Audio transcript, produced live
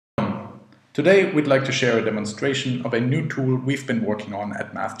Today we'd like to share a demonstration of a new tool we've been working on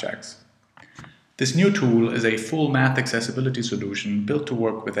at MathJax. This new tool is a full math accessibility solution built to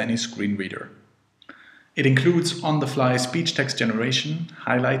work with any screen reader. It includes on-the-fly speech text generation,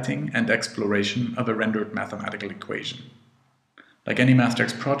 highlighting, and exploration of a rendered mathematical equation. Like any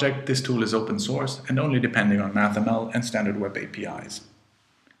MathJax project, this tool is open source and only depending on MathML and standard web APIs.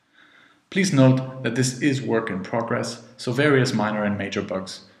 Please note that this is work in progress, so various minor and major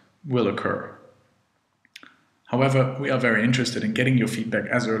bugs will occur. However, we are very interested in getting your feedback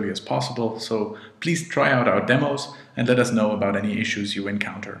as early as possible, so please try out our demos and let us know about any issues you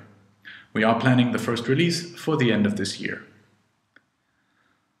encounter. We are planning the first release for the end of this year.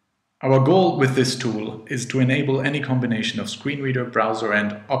 Our goal with this tool is to enable any combination of screen reader, browser,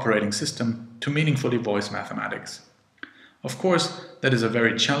 and operating system to meaningfully voice mathematics. Of course, that is a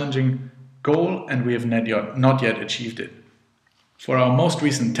very challenging goal and we have not yet achieved it. For our most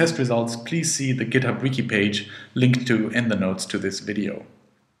recent test results, please see the GitHub wiki page linked to in the notes to this video.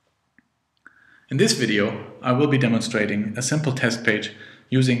 In this video, I will be demonstrating a simple test page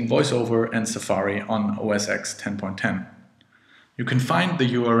using VoiceOver and Safari on OSX 10.10. You can find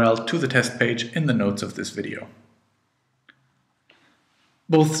the URL to the test page in the notes of this video.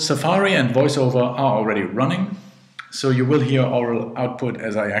 Both Safari and VoiceOver are already running, so you will hear oral output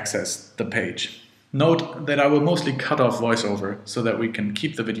as I access the page. Note that I will mostly cut off VoiceOver so that we can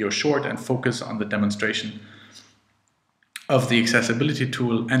keep the video short and focus on the demonstration of the accessibility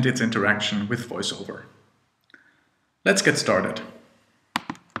tool and its interaction with VoiceOver. Let's get started.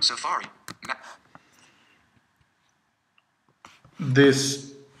 Safari.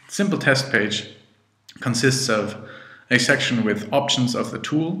 This simple test page consists of a section with options of the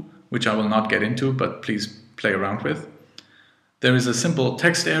tool, which I will not get into, but please play around with. There is a simple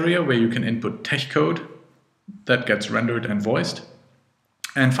text area where you can input text code that gets rendered and voiced.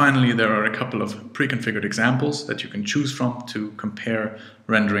 And finally, there are a couple of pre-configured examples that you can choose from to compare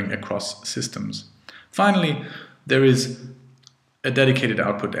rendering across systems. Finally, there is a dedicated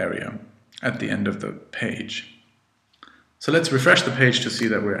output area at the end of the page. So let's refresh the page to see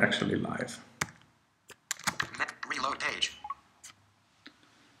that we're actually live. Reload page.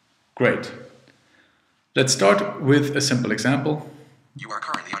 Great. Let's start with a simple example. You are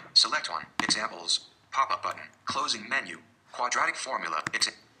currently on select one. Examples. Pop-up button. Closing menu. Quadratic formula.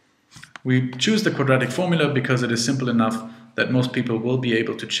 We choose the quadratic formula because it is simple enough that most people will be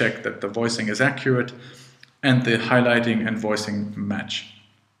able to check that the voicing is accurate and the highlighting and voicing match.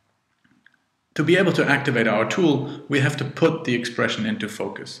 To be able to activate our tool, we have to put the expression into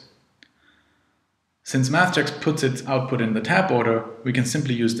focus. Since MathJax puts its output in the tab order, we can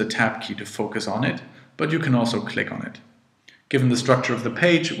simply use the tab key to focus on it, but you can also click on it. Given the structure of the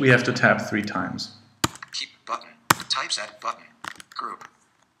page, we have to tab 3 times. Keep button. Typeset button. Group.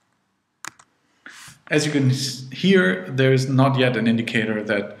 As you can hear, there is not yet an indicator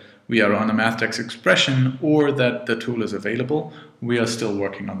that we are on a MathJax expression or that the tool is available. We are still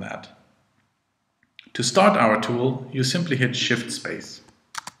working on that. To start our tool, you simply hit Shift Space.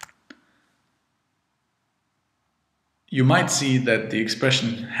 You might see that the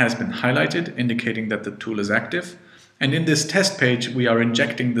expression has been highlighted, indicating that the tool is active. And in this test page, we are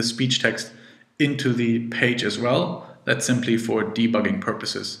injecting the speech text into the page as well. That's simply for debugging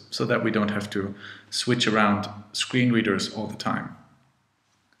purposes, so that we don't have to switch around screen readers all the time.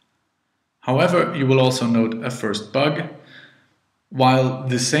 However, you will also note a first bug. While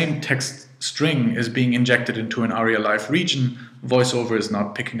the same text string is being injected into an ARIA Live region, VoiceOver is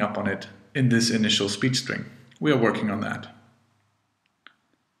not picking up on it in this initial speech string. We are working on that.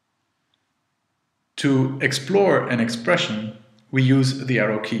 To explore an expression, we use the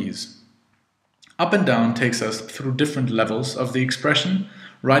arrow keys. Up and down takes us through different levels of the expression.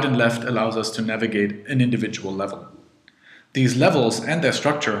 Right and left allows us to navigate an individual level. These levels and their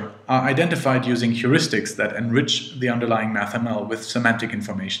structure are identified using heuristics that enrich the underlying MathML with semantic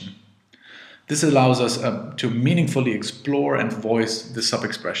information. This allows us to meaningfully explore and voice the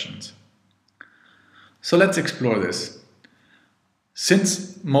sub-expressions. So let's explore this.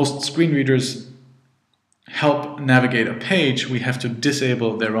 Since most screen readers help navigate a page, we have to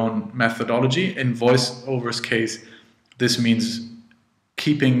disable their own methodology. In VoiceOver's case, this means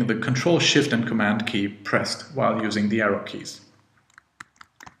keeping the Control, Shift, and Command key pressed while using the arrow keys.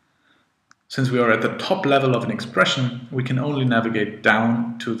 Since we are at the top level of an expression, we can only navigate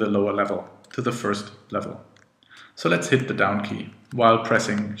down to the lower level, to the first level. So let's hit the down key while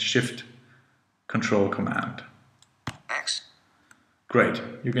pressing Shift, Control, Command. X. Great,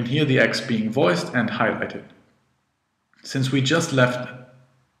 you can hear the X being voiced and highlighted. Since we just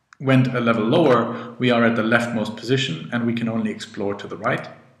went a level lower, we are at the leftmost position and we can only explore to the right.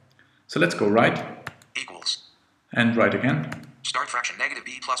 So let's go right. Equals. And right again. Start fraction negative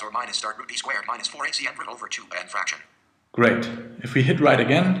b plus or minus start root b squared minus 4ac n root over 2n fraction. Great. If we hit right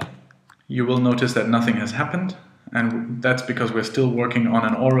again, you will notice that nothing has happened. And that's because we're still working on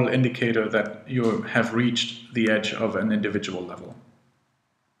an oral indicator that you have reached the edge of an individual level.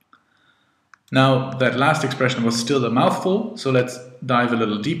 Now, that last expression was still a mouthful, so let's dive a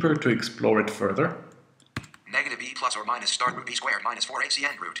little deeper to explore it further. Negative b plus or minus start root b squared minus 4ac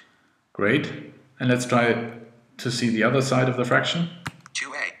n root. Great. And let's try to see the other side of the fraction.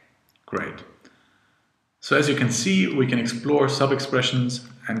 2a. Great. So as you can see, we can explore sub-expressions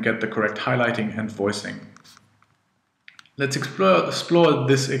and get the correct highlighting and voicing. Let's explore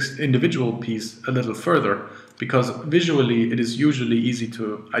this individual piece a little further, because visually it is usually easy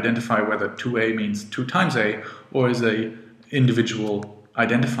to identify whether 2a means 2 times a or is an individual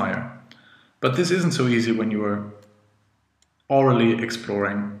identifier. But this isn't so easy when you are orally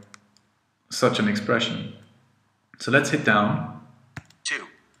exploring such an expression. So let's hit down. 2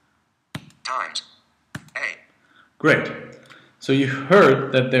 times a. Great. So you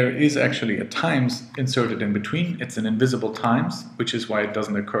heard that there is actually a times inserted in between. It's an invisible times, which is why it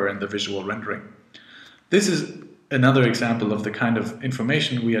doesn't occur in the visual rendering. This is another example of the kind of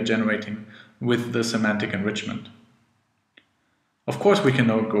information we are generating with the semantic enrichment. Of course, we can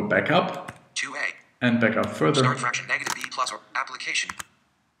now go back up 2a. And back up further. Start fraction negative b plus or application.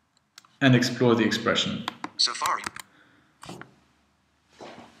 And explore the expression. Safari.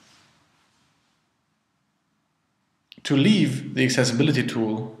 To leave the accessibility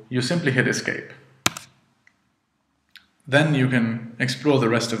tool, you simply hit escape. Then you can explore the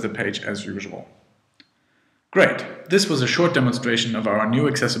rest of the page as usual. Great! This was a short demonstration of our new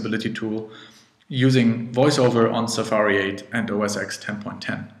accessibility tool using VoiceOver on Safari 8 and OSX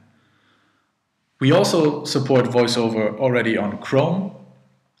 10.10. We also support VoiceOver already on Chrome.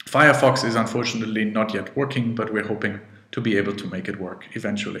 Firefox is unfortunately not yet working, but we're hoping to be able to make it work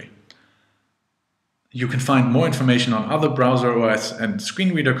eventually. You can find more information on other browser OS and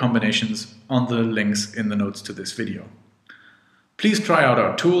screen reader combinations on the links in the notes to this video. Please try out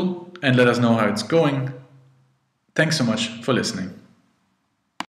our tool and let us know how it's going. Thanks so much for listening.